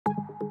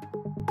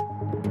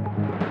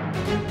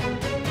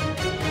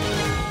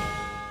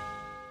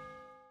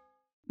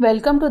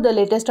Welcome to the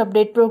latest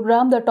update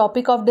program. The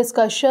topic of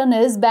discussion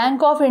is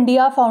Bank of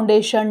India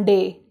Foundation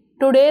Day.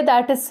 Today,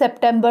 that is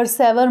September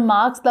 7,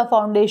 marks the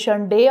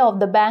Foundation Day of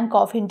the Bank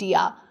of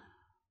India.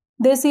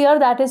 This year,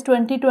 that is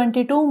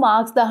 2022,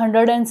 marks the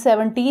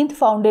 117th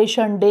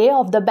Foundation Day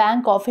of the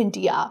Bank of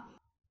India.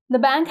 The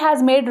bank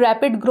has made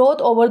rapid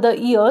growth over the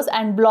years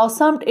and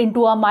blossomed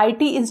into a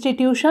mighty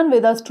institution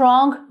with a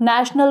strong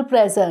national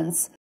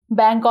presence.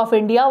 Bank of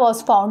India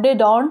was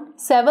founded on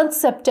 7th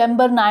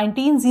September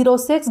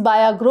 1906 by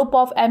a group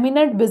of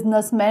eminent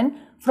businessmen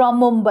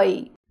from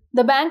Mumbai.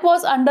 The bank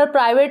was under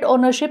private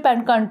ownership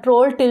and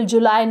control till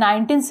July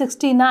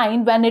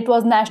 1969 when it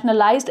was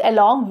nationalized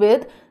along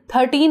with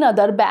 13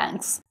 other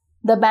banks.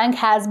 The bank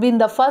has been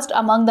the first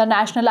among the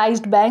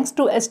nationalized banks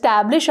to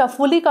establish a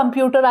fully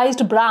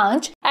computerized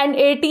branch and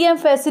ATM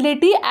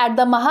facility at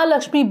the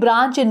Mahalakshmi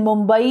branch in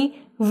Mumbai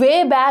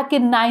way back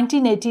in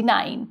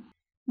 1989.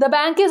 The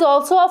bank is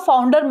also a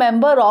founder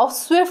member of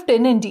SWIFT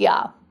in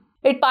India.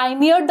 It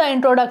pioneered the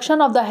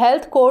introduction of the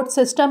health code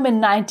system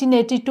in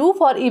 1982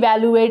 for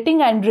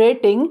evaluating and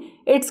rating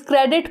its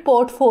credit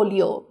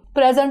portfolio.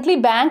 Presently,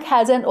 bank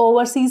has an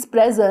overseas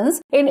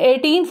presence in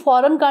 18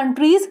 foreign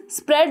countries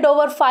spread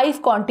over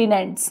 5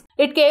 continents.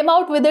 It came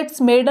out with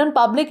its maiden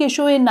public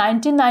issue in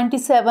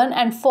 1997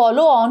 and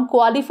follow-on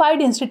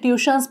qualified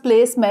institutions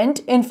placement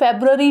in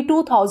February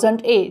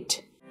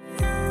 2008.